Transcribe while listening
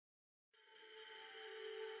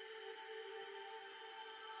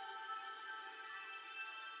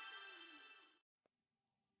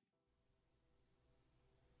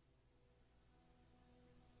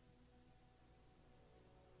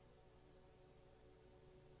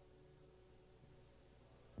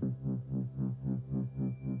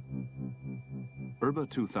URBA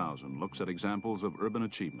 2000 looks at examples of urban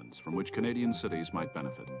achievements from which Canadian cities might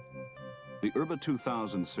benefit. The URBA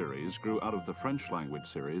 2000 series grew out of the French-language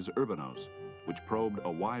series Urbanos, which probed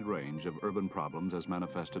a wide range of urban problems as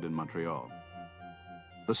manifested in Montreal.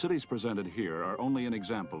 The cities presented here are only an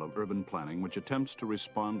example of urban planning which attempts to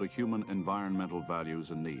respond to human environmental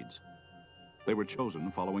values and needs. They were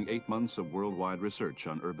chosen following 8 months of worldwide research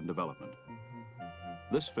on urban development.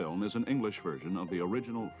 This film is an English version of the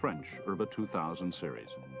original French URBA 2000 series.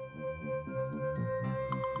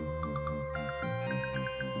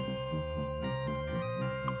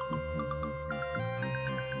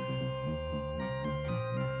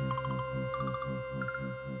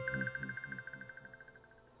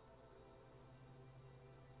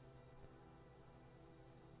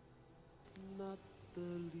 Not the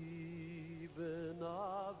leaving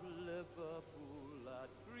of Liverpool that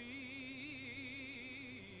grieves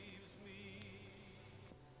me.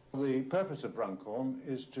 The purpose of Runcorn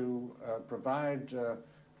is to provide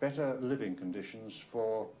better living conditions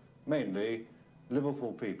for mainly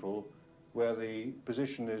Liverpool people where the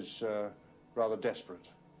position is rather desperate.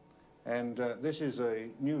 And this is a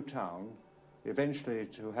new town, eventually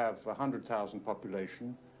to have 100,000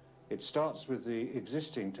 population. It starts with the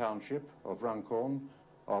existing township of Runcorn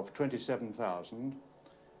of 27,000,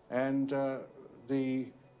 and the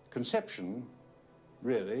conception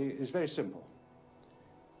really is very simple.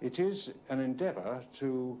 It is an endeavour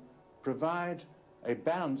to provide a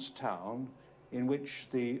balanced town in which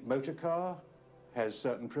the motor car has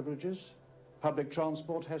certain privileges, public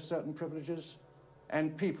transport has certain privileges,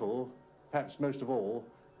 and people, perhaps most of all,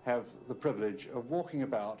 have the privilege of walking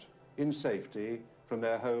about in safety from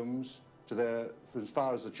their homes to their, as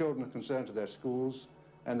far as the children are concerned, to their schools,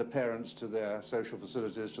 and the parents to their social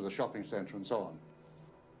facilities, to the shopping centre and so on.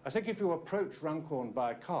 I think if you approach Runcorn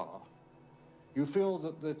by car, you feel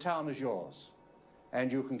that the town is yours, and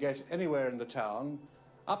you can get anywhere in the town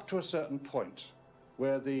up to a certain point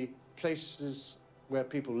where the places where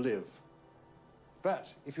people live.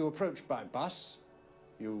 But if you approach by bus,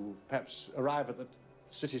 you perhaps arrive at the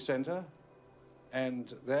city centre,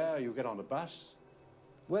 and there you get on a bus.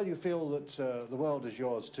 Well, you feel that the world is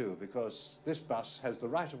yours too, because this bus has the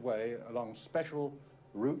right of way along special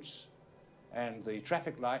routes, and the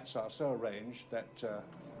traffic lights are so arranged that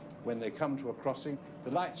when they come to a crossing,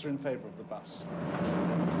 the lights are in favour of the bus.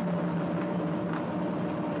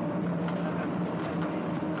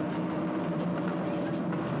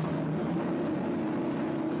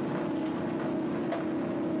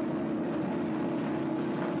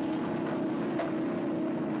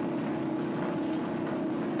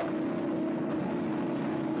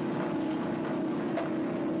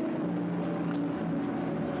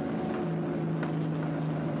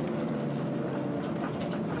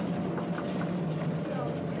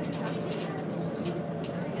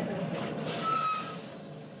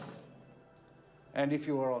 And if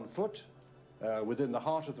you are on foot, within the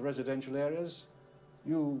heart of the residential areas,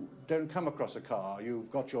 you don't come across a car.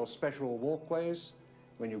 You've got your special walkways.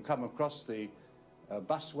 When you come across the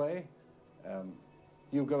busway,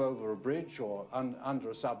 you go over a bridge or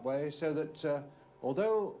under a subway, so that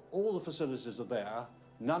although all the facilities are there,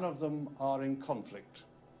 none of them are in conflict.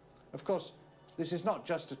 Of course, this is not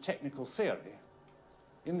just a technical theory.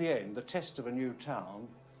 In the end, the test of a new town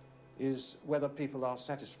is whether people are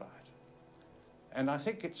satisfied. And I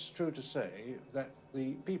think it's true to say that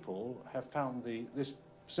the people have found this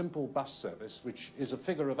simple bus service, which is a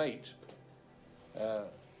figure of 8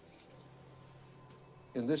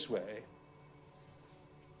 in this way,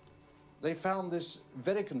 they found this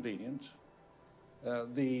very convenient.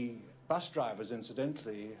 The bus drivers,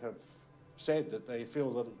 incidentally, have said that they feel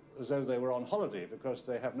that as though they were on holiday because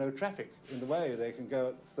they have no traffic in the way. They can go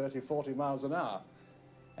at 30, 40 miles an hour.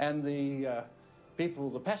 And the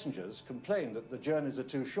the passengers, complain that the journeys are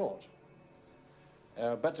too short.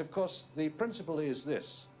 But of course, the principle is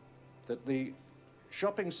this, that the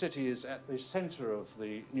shopping city is at the centre of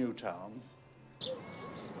the new town.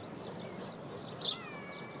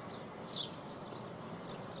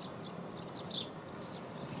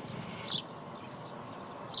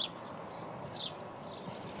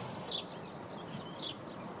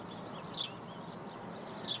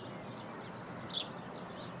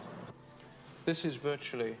 This is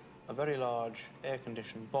virtually a very large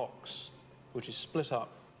air-conditioned box, which is split up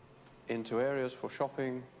into areas for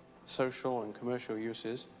shopping, social and commercial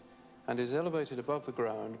uses, and is elevated above the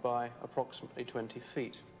ground by approximately 20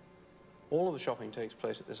 feet. All of the shopping takes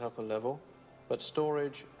place at this upper level, but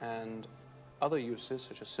storage and other uses,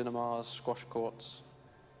 such as cinemas, squash courts,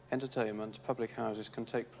 entertainment, public houses, can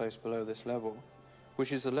take place below this level.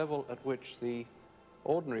 which is the level at which the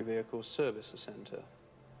ordinary vehicles service the centre.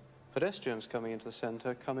 Pedestrians coming into the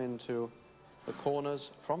centre come into the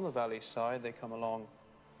corners from the valley side. They come along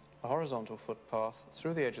a horizontal footpath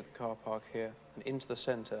through the edge of the car park here and into the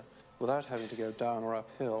centre without having to go down or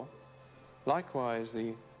uphill. Likewise,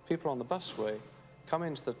 the people on the busway come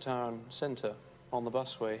into the town centre on the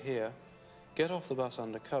busway here, get off the bus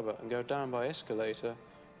undercover and go down by escalator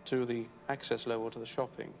to the access level to the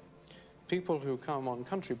shopping. People who come on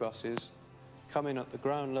country buses come in at the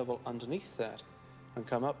ground level underneath that and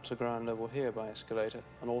come up to ground level here by escalator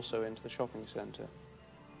and also into the shopping centre.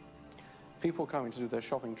 People coming to do their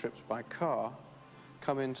shopping trips by car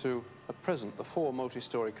come into, at present, the 4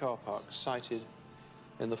 multi-storey car parks sited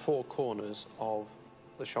in the 4 corners of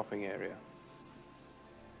the shopping area.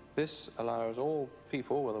 This allows all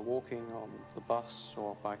people, whether walking on the bus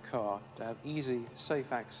or by car, to have easy,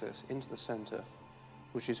 safe access into the centre,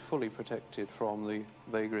 which is fully protected from the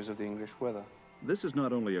vagaries of the English weather. This is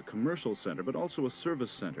not only a commercial center, but also a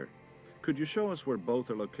service center. Could you show us where both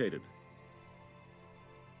are located?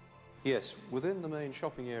 Yes, within the main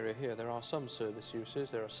shopping area here, there are some service uses.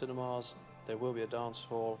 There are cinemas, there will be a dance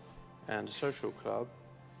hall and a social club.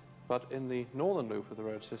 But in the northern loop of the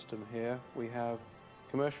road system here, we have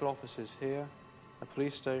commercial offices here, a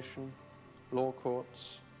police station, law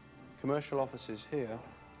courts, commercial offices here,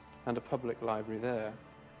 and a public library there.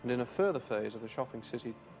 And in a further phase of the shopping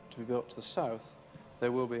city to be built to the south,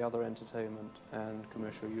 there will be other entertainment and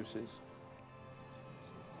commercial uses.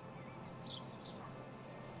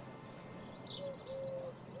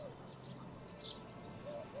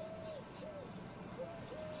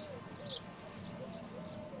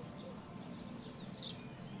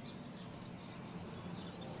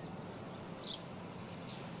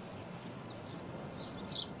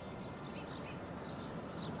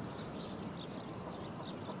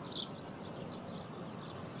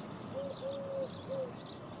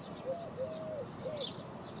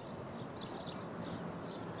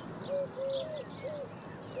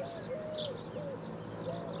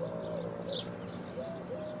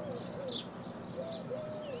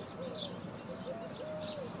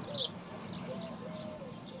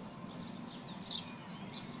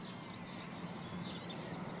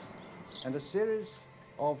 And a series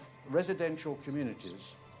of residential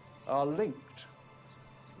communities are linked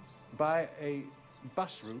by a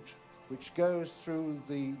bus route which goes through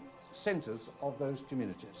the centres of those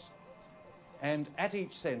communities. And at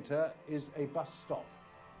each centre is a bus stop.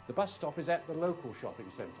 The bus stop is at the local shopping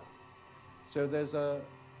centre. So there's a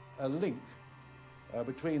link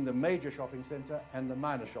between the major shopping centre and the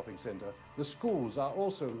minor shopping centre. The schools are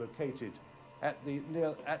also located at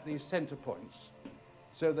these centre points,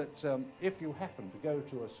 so that if you happen to go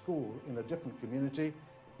to a school in a different community,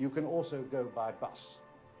 you can also go by bus.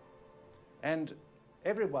 And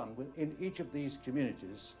everyone in each of these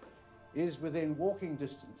communities is within walking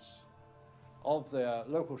distance of their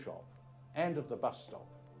local shop and of the bus stop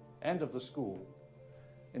and of the school.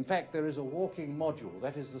 In fact, there is a walking module,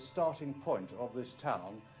 that is the starting point of this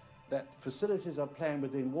town, that facilities are planned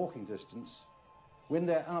within walking distance. When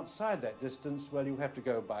they're outside that distance, well, you have to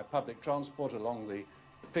go by public transport along the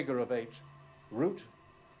figure-of-8 route,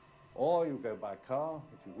 or you go by car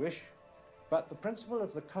if you wish. But the principle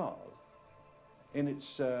of the car, in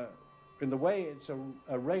the way it's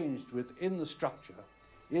arranged within the structure,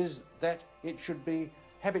 is that it should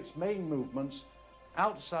have its main movements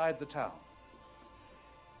outside the town.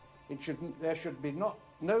 There should be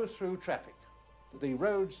no through traffic. The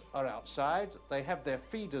roads are outside. They have their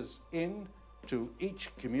feeders in to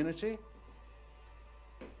each community,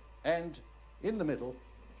 and in the middle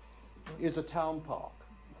is a town park.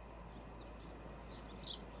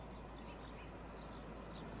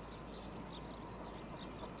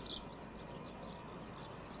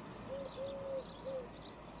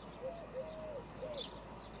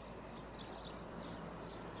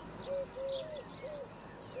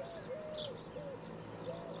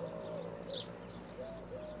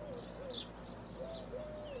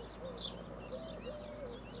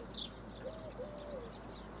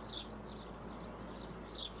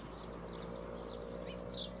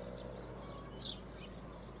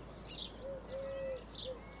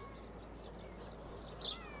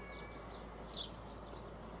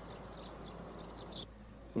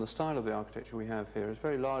 And the style of the architecture we have here is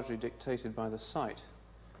very largely dictated by the site.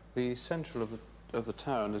 The centre of the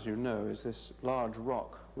town, as you know, is this large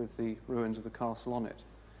rock with the ruins of the castle on it.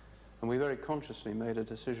 And we very consciously made a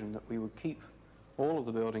decision that we would keep all of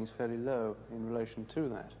the buildings fairly low in relation to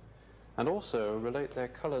that, and also relate their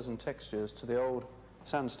colours and textures to the old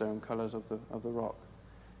sandstone colours of the rock.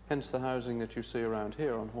 Hence the housing that you see around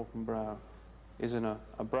here on Horton Brow is in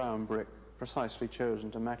a brown brick, precisely chosen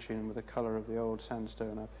to match in with the colour of the old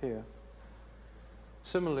sandstone up here.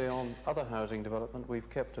 Similarly, on other housing development, we've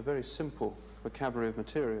kept a very simple vocabulary of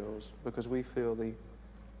materials because we feel the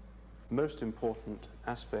most important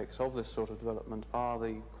aspects of this sort of development are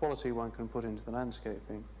the quality one can put into the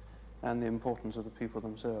landscaping and the importance of the people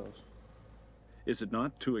themselves. Is it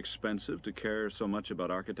not too expensive to care so much about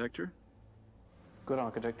architecture? Good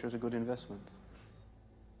architecture is a good investment.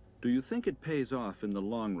 Do you think it pays off in the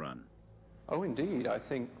long run? Oh, indeed. I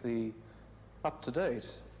think up to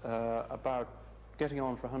date, about getting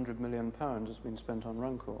on for £100 million has been spent on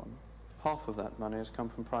Runcorn. Half of that money has come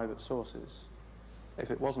from private sources.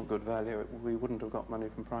 If it wasn't good value, we wouldn't have got money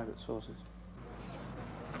from private sources.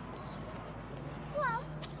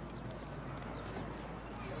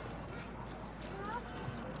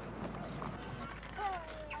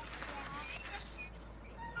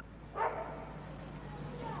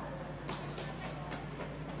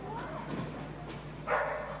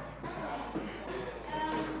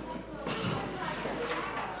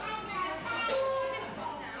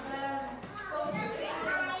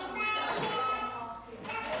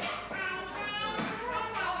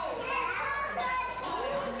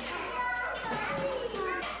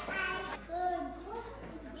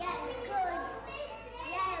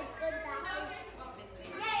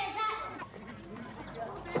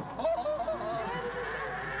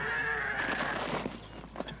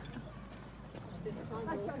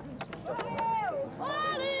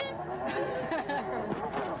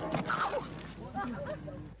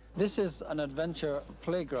 This is an adventure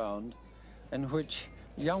playground in which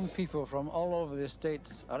young people from all over the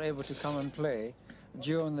estates are able to come and play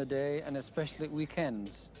during the day and especially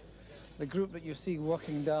weekends. The group that you see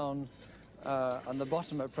walking down on the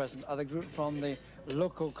bottom at present are the group from the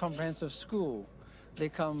local comprehensive school. They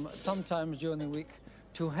come sometimes during the week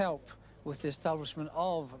to help with the establishment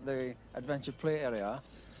of the adventure play area,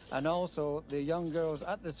 and also the young girls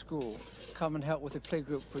at the school come and help with the play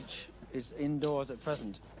group, which is indoors at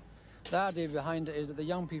present. The idea behind it is that the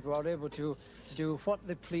young people are able to do what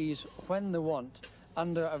they please when they want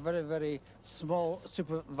under a very, very small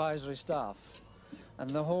supervisory staff. And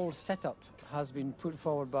the whole setup has been put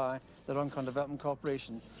forward by the Runcorn Development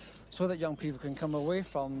Corporation so that young people can come away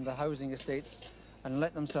from the housing estates and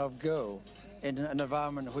let themselves go in an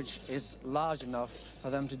environment which is large enough for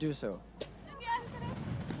them to do so.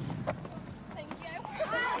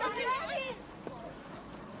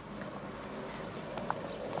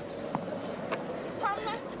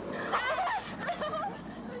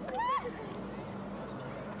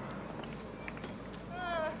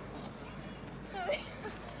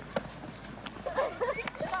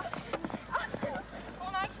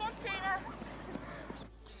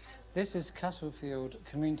 This is Castlefield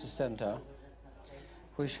Community Centre,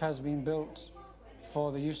 which has been built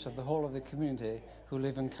for the use of the whole of the community who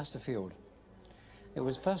live in Castlefield. It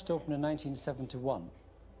was first opened in 1971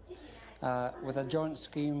 with a joint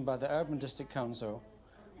scheme by the Urban District Council,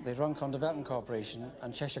 the Runcorn Development Corporation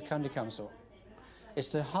and Cheshire County Council. It's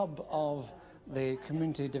the hub of the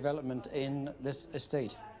community development in this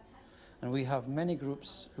estate. And we have many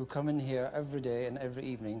groups who come in here every day and every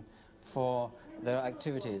evening for their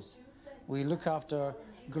activities. We look after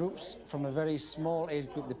groups from a very small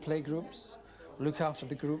age group, the play groups, look after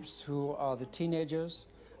the groups who are the teenagers,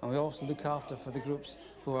 and we also look after for the groups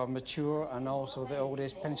who are mature and also the old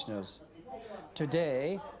age pensioners.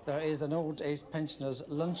 Today, there is an old age pensioners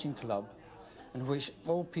luncheon club in which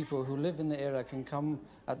old people who live in the area can come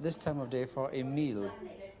at this time of day for a meal,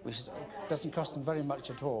 which doesn't cost them very much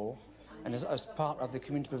at all, and is as part of the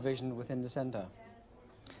community provision within the centre.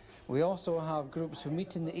 We also have groups who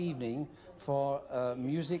meet in the evening for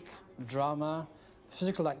music, drama,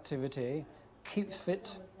 physical activity, keep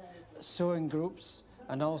fit, sewing groups,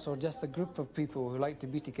 and also just a group of people who like to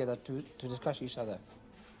be together to discuss each other.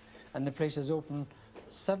 And the place is open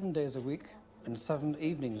 7 days a week and 7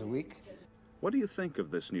 evenings a week. What do you think of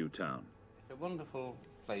this new town? It's a wonderful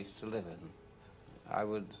place to live in. I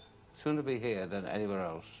would sooner be here than anywhere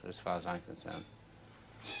else, as far as I'm concerned.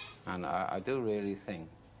 And I do really think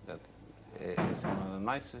that it's one of the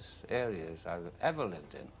nicest areas I've ever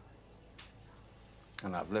lived in.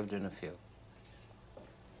 And I've lived in a few.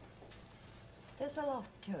 There's a lot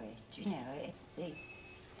to it, you know.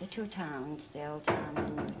 The two towns, the old town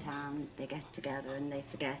and the new town, they get together and they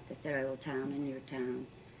forget that they're old town and new town.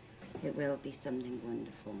 It will be something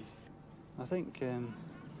wonderful. I think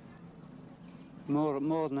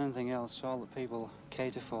more than anything else, all that people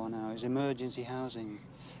cater for now is emergency housing.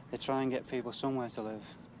 They try and get people somewhere to live,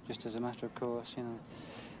 just as a matter of course, you know.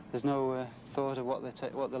 There's no thought of what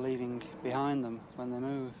they're leaving behind them when they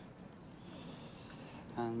move.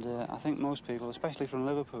 And I think most people, especially from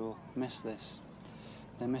Liverpool, miss this.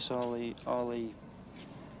 They miss all the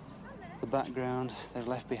background they've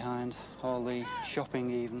left behind, all the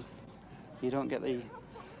shopping even. You don't get the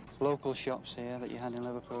local shops here that you had in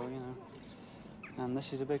Liverpool, you know. And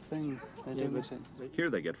this is a big thing. They do miss it. Here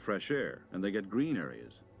they get fresh air and they get green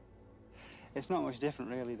areas. It's not much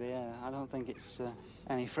different, really, the air. I don't think it's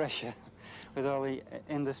any fresher with all the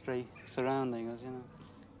industry surrounding us, you know.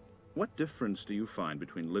 What difference do you find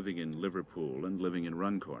between living in Liverpool and living in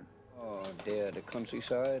Runcorn? Oh dear, the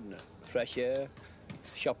countryside, the fresh air,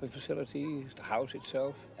 shopping facilities, the house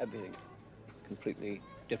itself, everything. Completely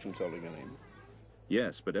different altogether.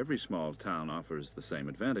 Yes, but every small town offers the same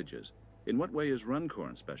advantages. In what way is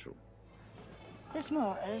Runcorn special?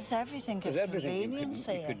 There's everything of There's everything convenience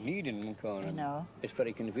you here. could need in Runcorn. You know. It's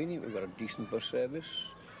very convenient. We've got a decent bus service.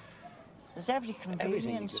 There's every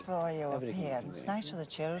convenience for you up everything here. It's nice for the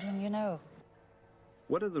children, you know.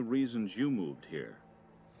 What are the reasons you moved here?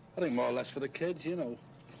 I think more or less for the kids, you know.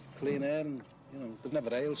 Clean air and, you know, they've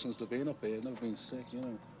never ill since they've been up here. Never been sick, you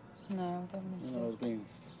know. No, they've been sick. You know, it's been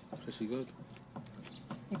pretty good.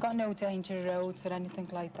 You've got no danger roads or anything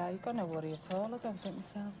like that. You've got no worry at all, I don't think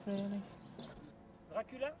myself, really.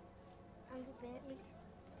 Dracula?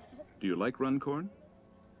 Do you like Runcorn?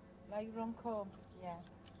 Like Runcorn? Yes.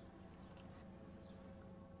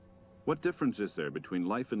 What difference is there between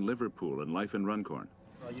life in Liverpool and life in Runcorn?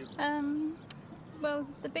 Well,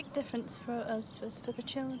 the big difference for us was for the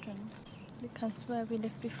children, because where we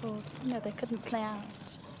lived before, you know, they couldn't play out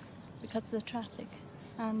because of the traffic.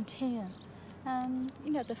 And here,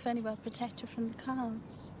 you know, they're fairly well protected from the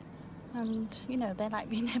cars. And, you know, they like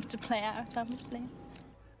being able to play out, obviously.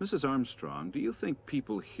 Mrs. Armstrong, do you think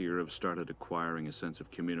people here have started acquiring a sense of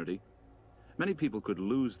community? Many people could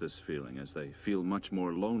lose this feeling as they feel much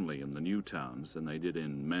more lonely in the new towns than they did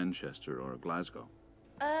in Manchester or Glasgow.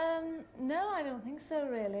 No, I don't think so,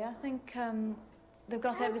 really. I think they've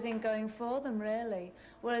got everything going for them, really.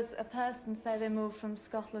 Whereas a person, say they moved from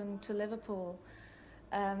Scotland to Liverpool,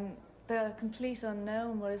 they're a complete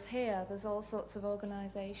unknown, whereas here there's all sorts of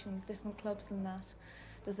organisations, different clubs and that.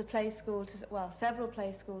 There's a play school, well, several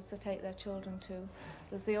play schools to take their children to.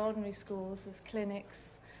 There's the ordinary schools, there's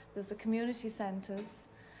clinics, there's the community centres.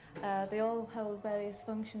 They all hold various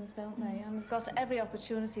functions, don't they? And they've got every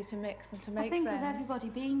opportunity to mix and to make friends. I think with everybody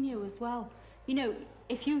being new as well, you know,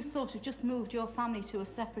 if you sort of just moved your family to a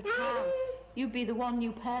separate town, you'd be the one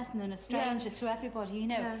new person and a stranger to everybody, you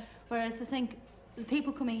know. Yes. Whereas I think the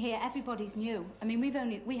people coming here, everybody's new. I mean,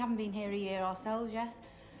 we haven't been here a year ourselves yet.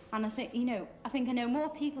 And I think, you know, I know more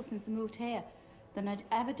people since I moved here than I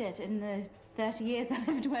ever did in the 30 years I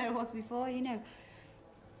lived where I was before, you know.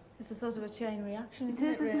 It's a sort of a chain reaction, isn't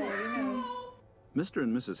it, really? Isn't it? You know? Mr.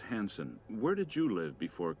 and Mrs. Hanson, where did you live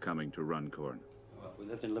before coming to Runcorn? Well, we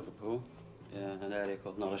lived in Liverpool, an area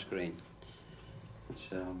called Norris Green.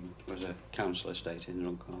 It was a council estate in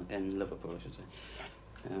Runcorn, in Liverpool, I should say.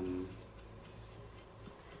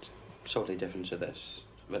 Totally different to this.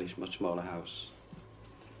 Very much smaller house.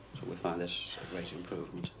 So we find this a great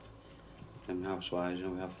improvement. And house-wise, you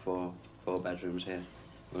know, we have four bedrooms here.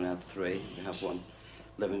 We only have 3. We have one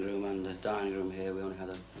living room and a dining room here. We only had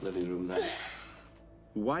a living room there.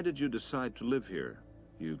 Why did you decide to live here?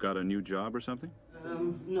 You got a new job or something?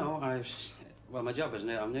 No, well, my job is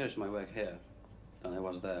I'm nearest my work here than I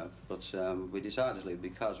was there. But we decided to leave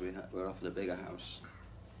because we were offered a bigger house.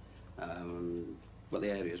 Well, the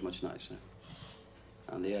area is much nicer.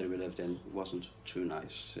 And the area we lived in wasn't too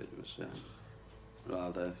nice. It was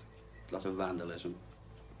rather a lot of vandalism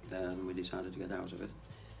there, and we decided to get out of it.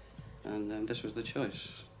 And this was the choice.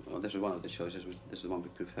 Well, this was one of the choices. This is the one we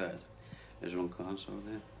preferred, is Runcorn, so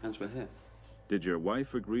hence we're here. Did your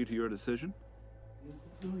wife agree to your decision?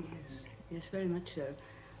 Oh, yes. Yes, very much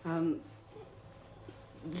so.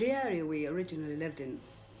 The area we originally lived in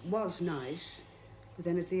was nice, but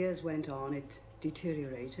then as the years went on, it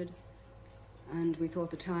deteriorated. And we thought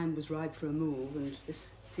the time was ripe for a move, and this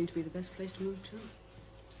seemed to be the best place to move to.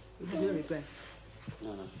 We had no regrets.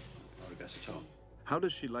 No regrets at all. How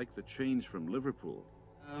does she like the change from Liverpool?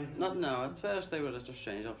 Not now. At first they were just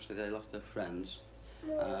changed. Obviously they lost their friends.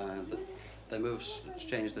 They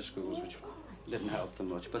changed the schools, which didn't help them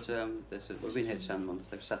much. But we've been here 10 months.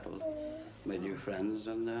 They've settled, made new friends,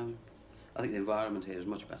 and I think the environment here is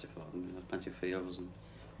much better for them. You know, plenty of fields and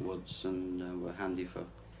woods, and we're handy for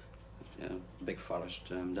big forest,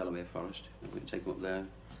 Delamere Forest. We can take them up there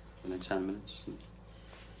within 10 minutes. And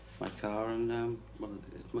my car, and well,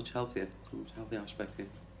 it's much healthier. It's a much healthier aspect here.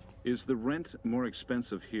 Is the rent more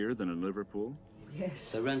expensive here than in Liverpool?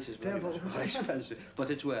 Yes. The rent is very much more expensive,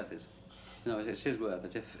 but it's worth it. No, it is worth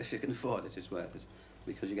it. If you can afford it, it's worth it.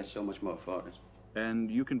 because you get so much more for it. And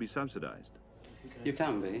you can be subsidized? You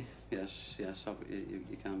can be, yes, you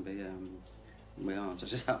can be. We aren't,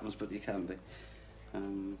 as it happens, but you can be.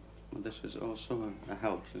 And this is also a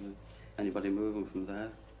help to anybody moving from there.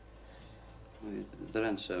 The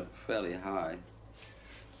rents are fairly high,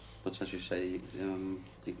 but as you say,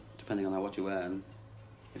 depending on what you earn,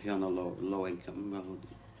 if you're on a low income, well,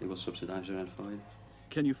 they will subsidise the rent for you.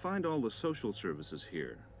 Can you find all the social services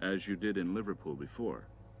here, as you did in Liverpool before?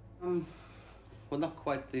 Well, not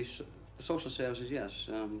quite the social services, yes.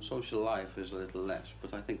 Social life is a little less,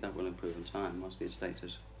 but I think that will improve in time once the estate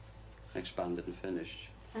is expanded and finished.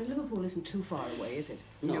 And Liverpool isn't too far away, is it?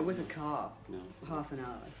 No. You know, with a car, No. half an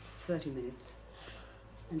hour, 30 minutes,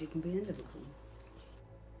 and you can be in Liverpool.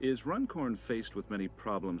 Is Runcorn faced with many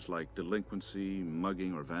problems like delinquency,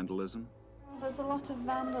 mugging, or vandalism? There's a lot of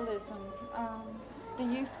vandalism. The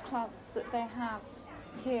youth clubs that they have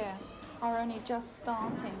here are only just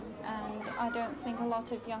starting, and I don't think a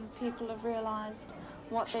lot of young people have realised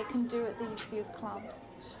what they can do at these youth clubs.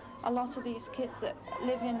 A lot of these kids that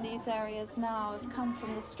live in these areas now have come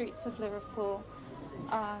from the streets of Liverpool.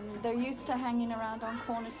 They're used to hanging around on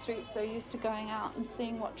corner streets, they're used to going out and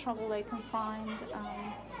seeing what trouble they can find,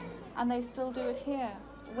 and they still do it here.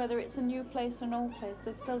 Whether it's a new place or an old place,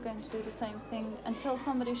 they're still going to do the same thing until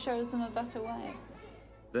somebody shows them a better way.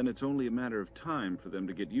 Then it's only a matter of time for them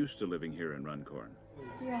to get used to living here in Runcorn.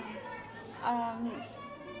 Yeah.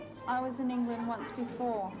 I was in England once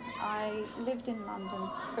before. I lived in London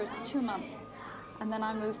for 2 months, and then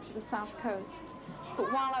I moved to the south coast. But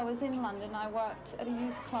while I was in London, I worked at a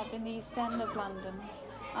youth club in the East End of London,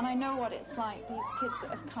 and I know what it's like, these kids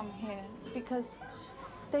that have come here, because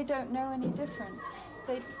they don't know any different.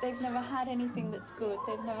 They've never had anything that's good.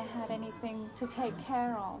 They've never had anything to take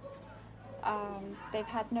care of. They've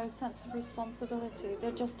had no sense of responsibility.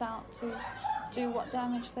 They're just out to do what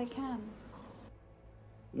damage they can.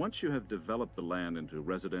 Once you have developed the land into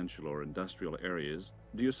residential or industrial areas,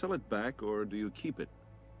 do you sell it back or do you keep it?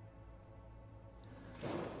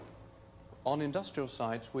 On industrial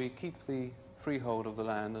sites, we keep the freehold of the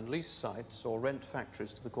land and lease sites or rent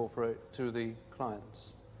factories to the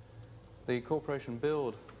clients. The corporation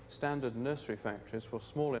build standard nursery factories for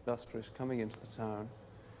small industries coming into the town,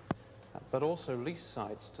 but also lease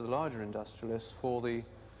sites to the larger industrialists for the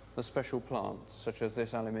special plants, such as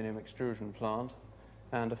this aluminium extrusion plant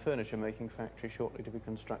and a furniture making factory shortly to be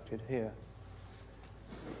constructed here.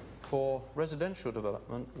 For residential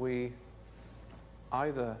development, we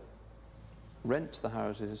either rent the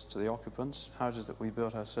houses to the occupants, houses that we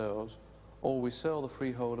built ourselves, or we sell the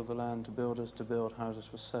freehold of the land to builders to build houses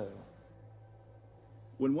for sale.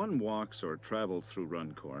 When one walks or travels through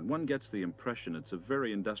Runcorn, one gets the impression it's a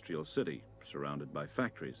very industrial city, surrounded by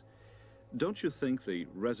factories. Don't you think the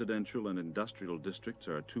residential and industrial districts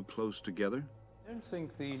are too close together? I don't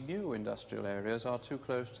think the new industrial areas are too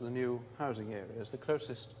close to the new housing areas. The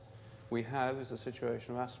closest we have is the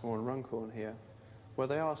situation of Asthmore and Runcorn here, where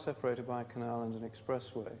they are separated by a canal and an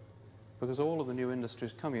expressway, because all of the new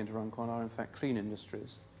industries coming into Runcorn are in fact clean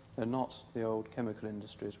industries. They're not the old chemical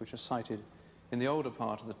industries which are sited in the older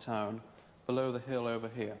part of the town, below the hill over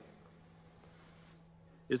here.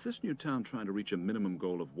 Is this new town trying to reach a minimum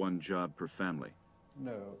goal of 1 job per family?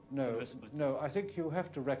 No. I think you have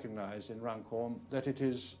to recognise in Runcorn that it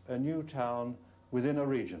is a new town within a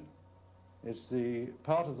region. It's the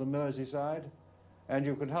part of the Merseyside, and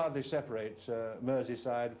you can hardly separate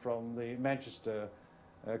Merseyside from the Manchester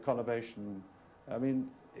conurbation. I mean,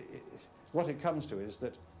 what it comes to is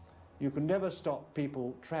that you can never stop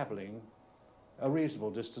people travelling a reasonable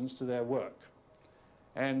distance to their work.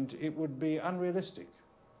 And it would be unrealistic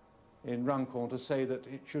in Runcorn to say that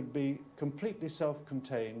it should be completely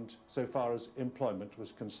self-contained so far as employment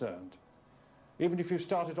was concerned. Even if you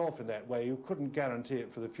started off in that way, you couldn't guarantee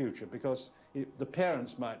it for the future, because the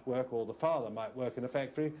parents might work or the father might work in a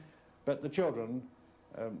factory, but the children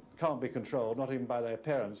can't be controlled, not even by their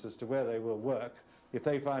parents, as to where they will work. If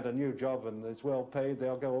they find a new job and it's well paid,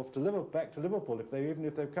 they'll go off to back to Liverpool, even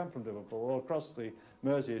if they've come from Liverpool, or across the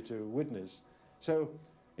Mersey to Widnes. So,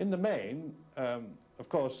 in the main, of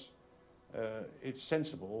course, it's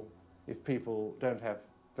sensible if people don't have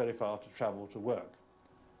very far to travel to work.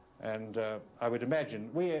 And I would imagine,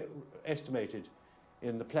 we estimated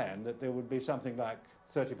in the plan that there would be something like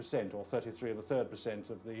 30% or 33%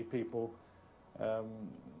 of the people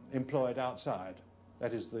employed outside.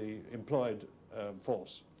 That is the employed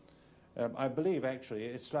force. I believe actually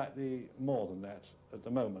it's slightly more than that at the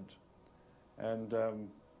moment. And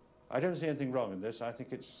I don't see anything wrong in this. I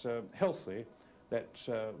think it's healthy that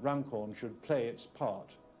Runcorn should play its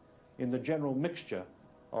part in the general mixture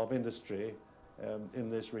of industry in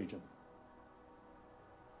this region.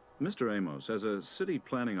 Mr. Amos, as a city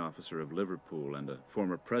planning officer of Liverpool and a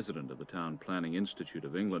former president of the Town Planning Institute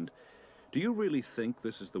of England, do you really think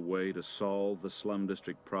this is the way to solve the slum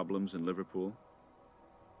district problems in Liverpool?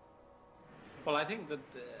 Well, I think that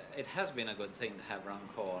it has been a good thing to have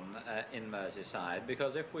Runcorn in Merseyside,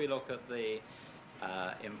 because if we look at the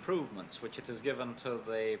improvements which it has given to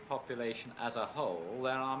the population as a whole,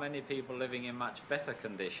 there are many people living in much better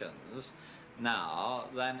conditions now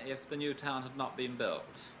than if the new town had not been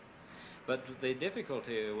built. But the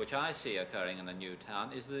difficulty which I see occurring in a new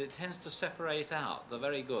town is that it tends to separate out the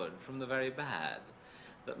very good from the very bad,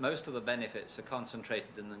 that most of the benefits are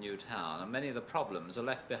concentrated in the new town and many of the problems are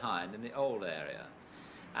left behind in the old area.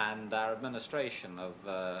 And our administration of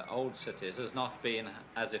old cities has not been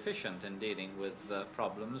as efficient in dealing with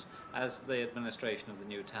problems as the administration of the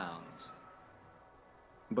new towns.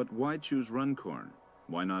 But why choose Runcorn?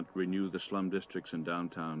 Why not renew the slum districts in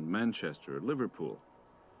downtown Manchester or Liverpool?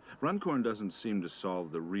 Runcorn doesn't seem to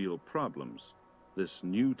solve the real problems. This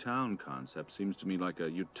new town concept seems to me like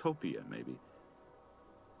a utopia, maybe.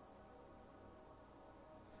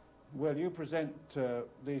 Well, you present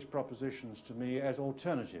these propositions to me as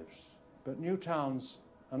alternatives, but new towns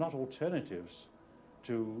are not alternatives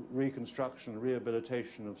to reconstruction and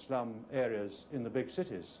rehabilitation of slum areas in the big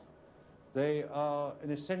cities. They are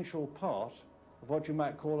an essential part of what you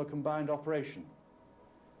might call a combined operation.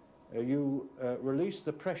 You release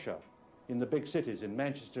the pressure in the big cities, in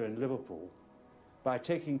Manchester and Liverpool, by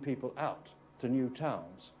taking people out to new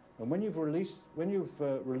towns. And when you've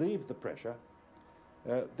relieved the pressure,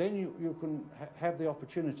 then you can have the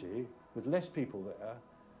opportunity, with less people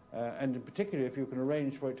there, and in particular if you can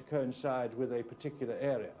arrange for it to coincide with a particular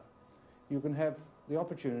area, you can have the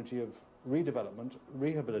opportunity of redevelopment,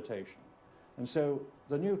 rehabilitation. And so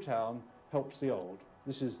the new town helps the old.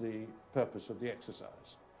 This is the purpose of the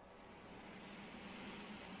exercise.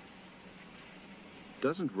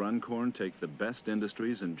 Doesn't Runcorn take the best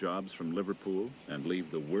industries and jobs from Liverpool and leave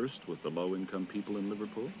the worst with the low-income people in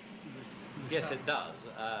Liverpool? Yes, it does.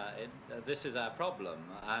 This is our problem,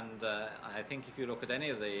 and I think if you look at any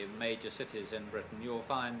of the major cities in Britain, you'll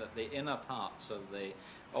find that the inner parts of the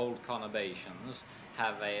old conurbations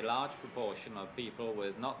have a large proportion of people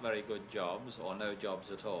with not very good jobs or no jobs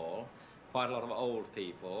at all, quite a lot of old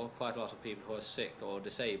people, quite a lot of people who are sick or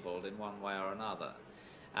disabled in one way or another.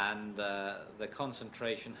 And the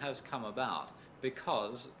concentration has come about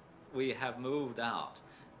because we have moved out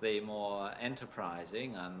the more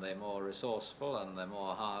enterprising and the more resourceful and the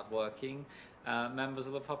more hard-working members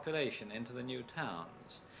of the population into the new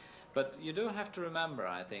towns. But you do have to remember,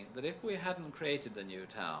 I think, that if we hadn't created the new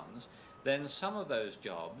towns, then some of those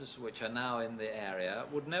jobs, which are now in the area,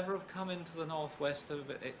 would never have come into the northwest of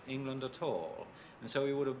England at all. And so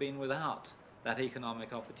we would have been without that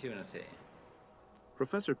economic opportunity.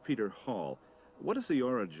 Professor Peter Hall, what is the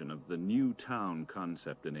origin of the new town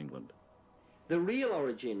concept in England? The real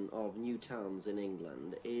origin of new towns in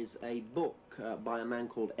England is a book by a man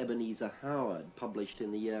called Ebenezer Howard, published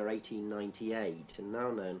in the year 1898 and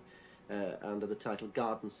now known under the title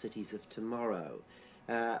Garden Cities of Tomorrow.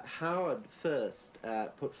 Howard first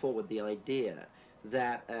put forward the idea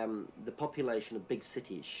that the population of big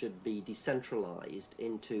cities should be decentralized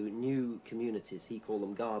into new communities, he called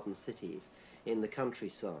them garden cities, in the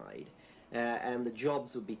countryside. And the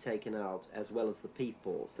jobs would be taken out as well as the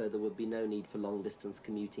people, so there would be no need for long-distance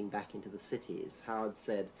commuting back into the cities. Howard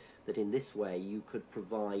said that in this way you could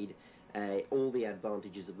provide all the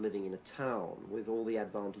advantages of living in a town with all the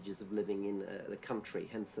advantages of living in the country,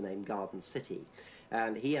 hence the name Garden City.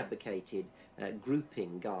 And he advocated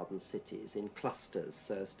grouping garden cities in clusters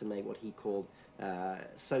so as to make what he called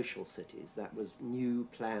social cities. That was new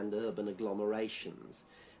planned urban agglomerations.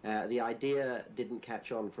 The idea didn't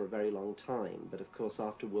catch on for a very long time, but of course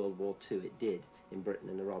after World War II it did in Britain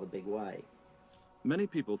in a rather big way. Many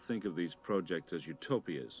people think of these projects as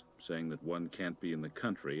utopias, saying that one can't be in the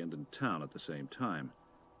country and in town at the same time.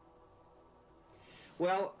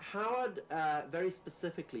 Well, Howard very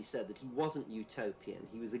specifically said that he wasn't utopian.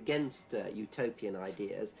 He was against utopian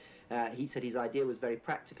ideas. He said his idea was very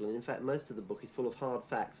practical, and in fact most of the book is full of hard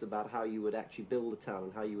facts about how you would actually build a town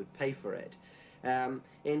and how you would pay for it.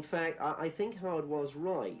 In fact, I think Howard was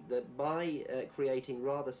right that by creating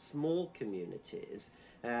rather small communities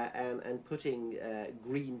and putting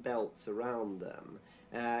green belts around them,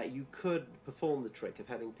 you could perform the trick of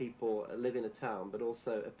having people live in a town but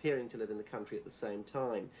also appearing to live in the country at the same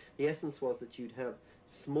time. The essence was that you'd have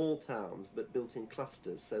small towns but built in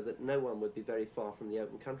clusters so that no one would be very far from the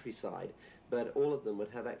open countryside, but all of them would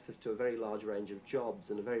have access to a very large range of jobs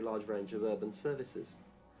and a very large range of urban services.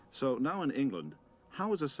 So now in England,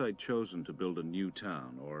 how is a site chosen to build a new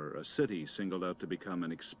town or a city singled out to become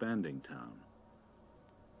an expanding town?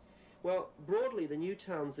 Well, broadly, the new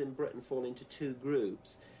towns in Britain fall into two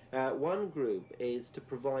groups. One group is to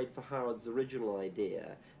provide for Howard's original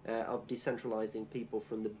idea of decentralising people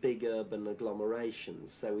from the big urban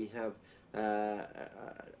agglomerations. So we have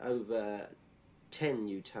over 10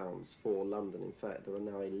 new towns for London. In fact, there are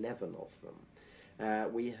now 11 of them.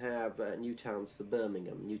 We have new towns for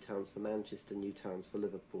Birmingham, new towns for Manchester, new towns for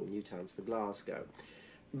Liverpool, new towns for Glasgow.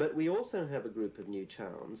 But we also have a group of new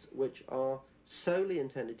towns which are solely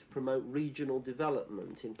intended to promote regional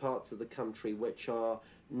development in parts of the country which are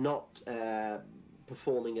not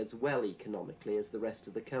performing as well economically as the rest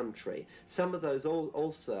of the country. Some of those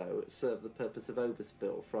also serve the purpose of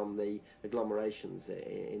overspill from the agglomerations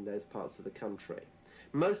in those parts of the country.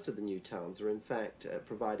 Most of the new towns are in fact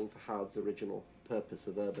providing for Howard's original purpose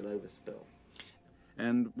of urban overspill.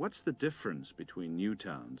 And what's the difference between new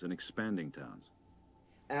towns and expanding towns?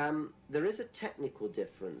 There is a technical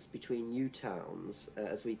difference between new towns,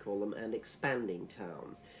 as we call them, and expanding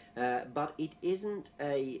towns. But it isn't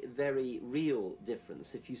a very real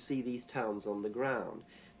difference if you see these towns on the ground.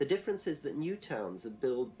 The difference is that new towns are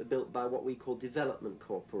built by what we call development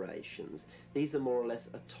corporations. These are more or less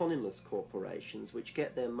autonomous corporations which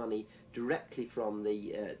get their money directly from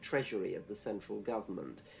the treasury of the central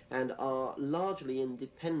government and are largely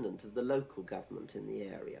independent of the local government in the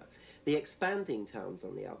area. The expanding towns,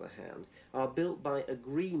 on the other hand, are built by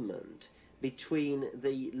agreement between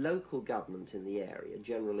the local government in the area,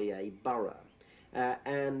 generally a borough,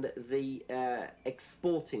 and the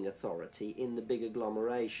exporting authority in the big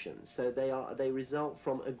agglomeration. So they result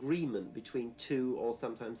from agreement between 2 or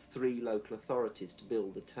sometimes 3 local authorities to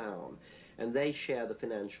build the town. And they share the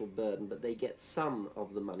financial burden, but they get some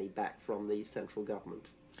of the money back from the central government.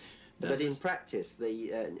 But in practice,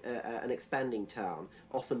 an expanding town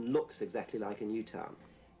often looks exactly like a new town.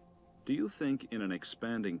 Do you think in an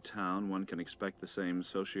expanding town one can expect the same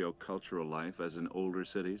socio-cultural life as in older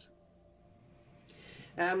cities?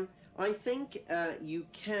 I think you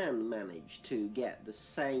can manage to get the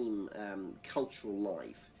same cultural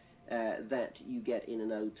life that you get in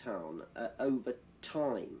an old town over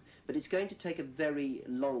time, but it's going to take a very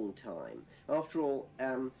long time. After all,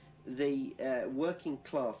 the working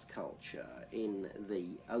class culture in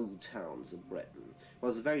the old towns of Britain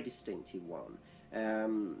was a very distinctive one.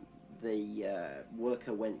 The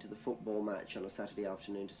worker went to the football match on a Saturday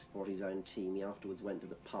afternoon to support his own team. He afterwards went to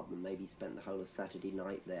the pub and maybe spent the whole of Saturday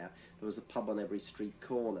night there. There was a pub on every street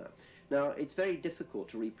corner. Now, it's very difficult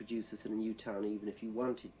to reproduce this in a new town, even if you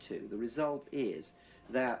wanted to. The result is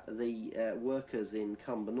that the workers in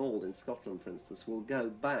Cumbernauld in Scotland, for instance, will go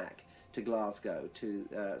back to Glasgow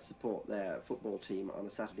to support their football team on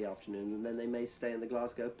a Saturday afternoon, and then they may stay in the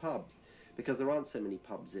Glasgow pubs because there aren't so many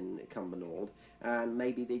pubs in Cumbernauld, and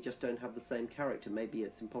maybe they just don't have the same character. Maybe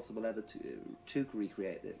it's impossible ever to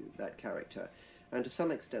recreate that character, and to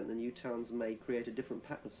some extent the new towns may create a different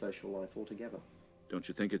pattern of social life altogether. Don't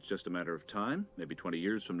you think it's just a matter of time? Maybe 20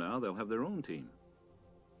 years from now they'll have their own team.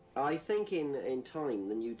 I think in time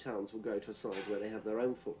the new towns will grow to a size where they have their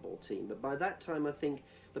own football team, but by that time I think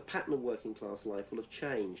the pattern of working class life will have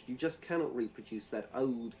changed. You just cannot reproduce that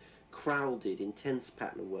old, crowded, intense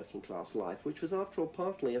pattern of working class life, which was after all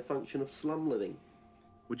partly a function of slum living.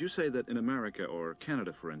 Would you say that in America or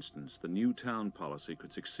Canada, for instance, the new town policy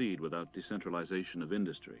could succeed without decentralization of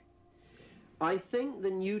industry? I think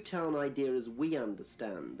the new town idea as we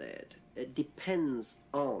understand it depends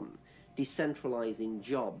on decentralizing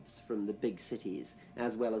jobs from the big cities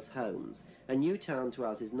as well as homes. A new town to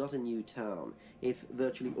us is not a new town if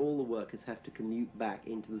virtually all the workers have to commute back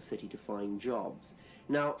into the city to find jobs.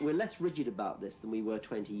 Now, we're less rigid about this than we were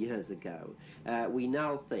 20 years ago. We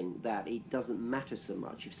now think that it doesn't matter so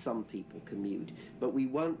much if some people commute, but we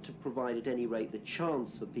want to provide at any rate the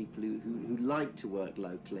chance for people who like to work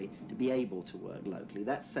locally to be able to work locally.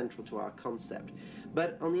 That's central to our concept.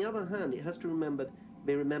 But on the other hand, it has to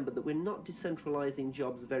be remembered that we're not decentralizing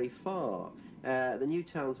jobs very far. The new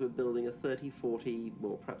towns we're building are 30, 40,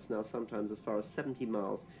 or perhaps now sometimes as far as 70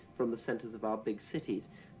 miles from the centers of our big cities.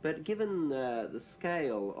 But given the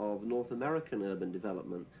scale of North American urban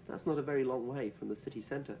development, that's not a very long way from the city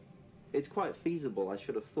center. It's quite feasible, I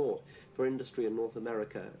should have thought, for industry in North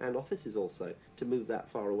America, and offices also, to move that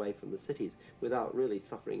far away from the cities without really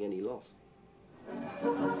suffering any loss.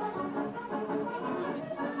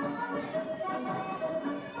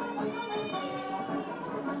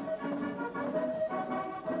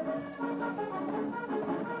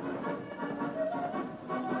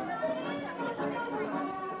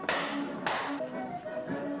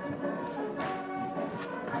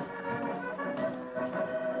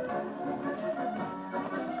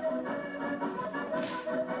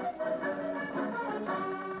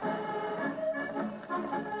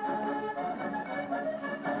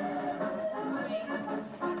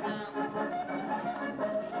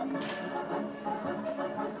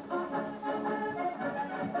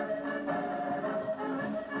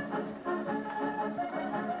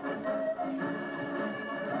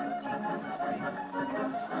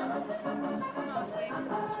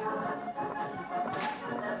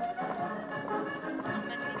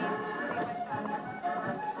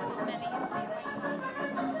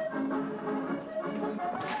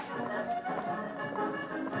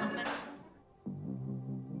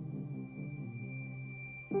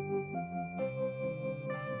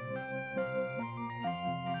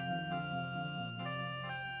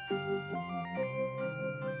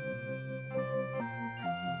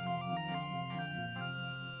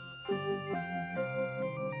 Runcorn.